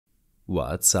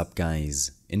What's up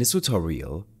guys? In this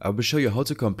tutorial, I will show you how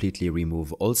to completely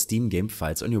remove all Steam game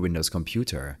files on your Windows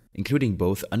computer, including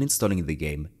both uninstalling the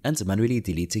game and manually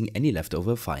deleting any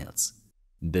leftover files.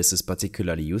 This is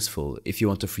particularly useful if you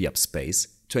want to free up space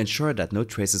to ensure that no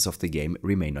traces of the game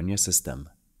remain on your system.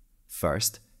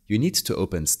 First, you need to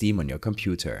open Steam on your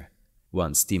computer.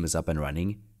 Once Steam is up and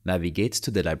running, navigate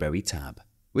to the Library tab,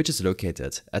 which is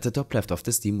located at the top left of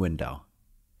the Steam window.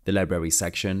 The library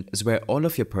section is where all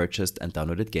of your purchased and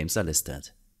downloaded games are listed.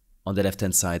 On the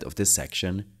left-hand side of this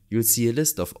section, you'll see a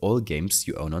list of all games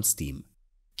you own on Steam.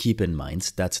 Keep in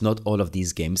mind that not all of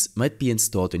these games might be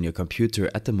installed on your computer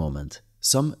at the moment.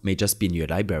 Some may just be in your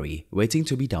library waiting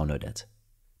to be downloaded.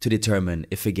 To determine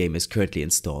if a game is currently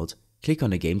installed, click on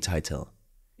the game title.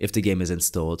 If the game is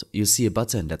installed, you'll see a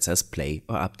button that says Play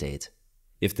or Update.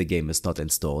 If the game is not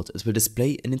installed, it will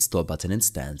display an Install button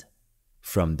instead.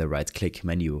 From the right-click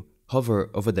menu, hover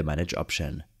over the Manage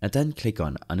option and then click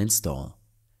on Uninstall.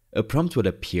 A prompt will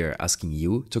appear asking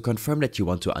you to confirm that you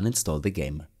want to uninstall the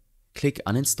game. Click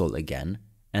Uninstall again,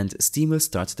 and Steam will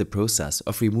start the process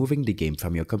of removing the game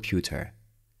from your computer.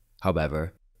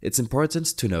 However, it's important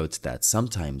to note that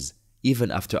sometimes,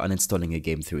 even after uninstalling a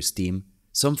game through Steam,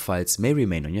 some files may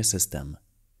remain on your system.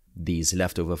 These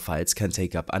leftover files can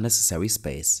take up unnecessary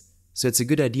space, so it's a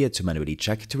good idea to manually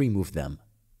check to remove them.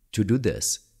 To do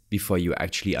this, before you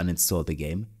actually uninstall the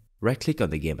game, right-click on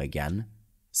the game again,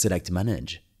 select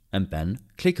Manage, and then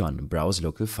click on Browse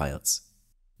Local Files.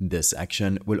 This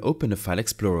action will open a File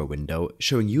Explorer window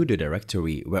showing you the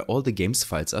directory where all the game's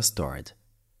files are stored.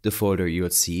 The folder you'll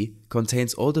see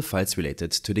contains all the files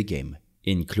related to the game,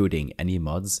 including any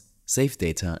mods, save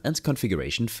data, and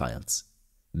configuration files.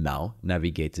 Now,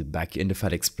 navigate back in the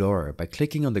File Explorer by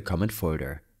clicking on the Common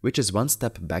folder, which is one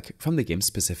step back from the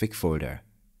game-specific folder.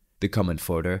 The Common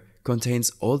folder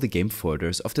contains all the game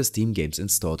folders of the Steam games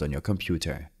installed on your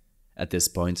computer. At this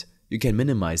point, you can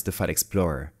minimize the File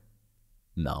Explorer.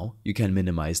 Now, you can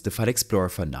minimize the File Explorer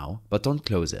for now, but don't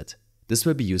close it. This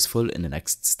will be useful in the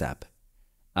next step.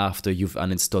 After you've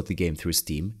uninstalled the game through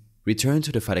Steam, return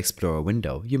to the File Explorer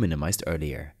window you minimized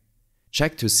earlier.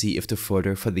 Check to see if the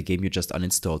folder for the game you just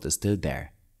uninstalled is still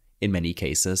there. In many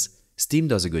cases, Steam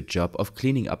does a good job of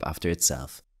cleaning up after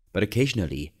itself, but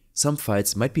occasionally, some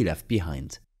files might be left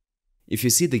behind. If you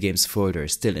see the game's folder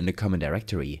still in the common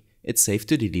directory, it's safe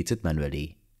to delete it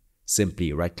manually.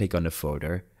 Simply right-click on the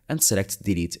folder and select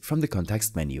Delete from the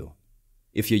context menu.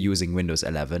 If you're using Windows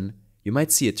 11, you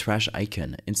might see a trash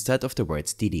icon instead of the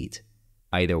word delete.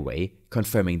 Either way,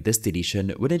 confirming this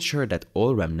deletion will ensure that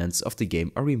all remnants of the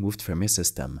game are removed from your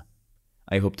system.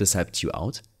 I hope this helped you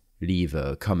out. Leave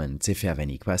a comment if you have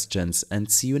any questions,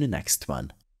 and see you in the next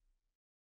one.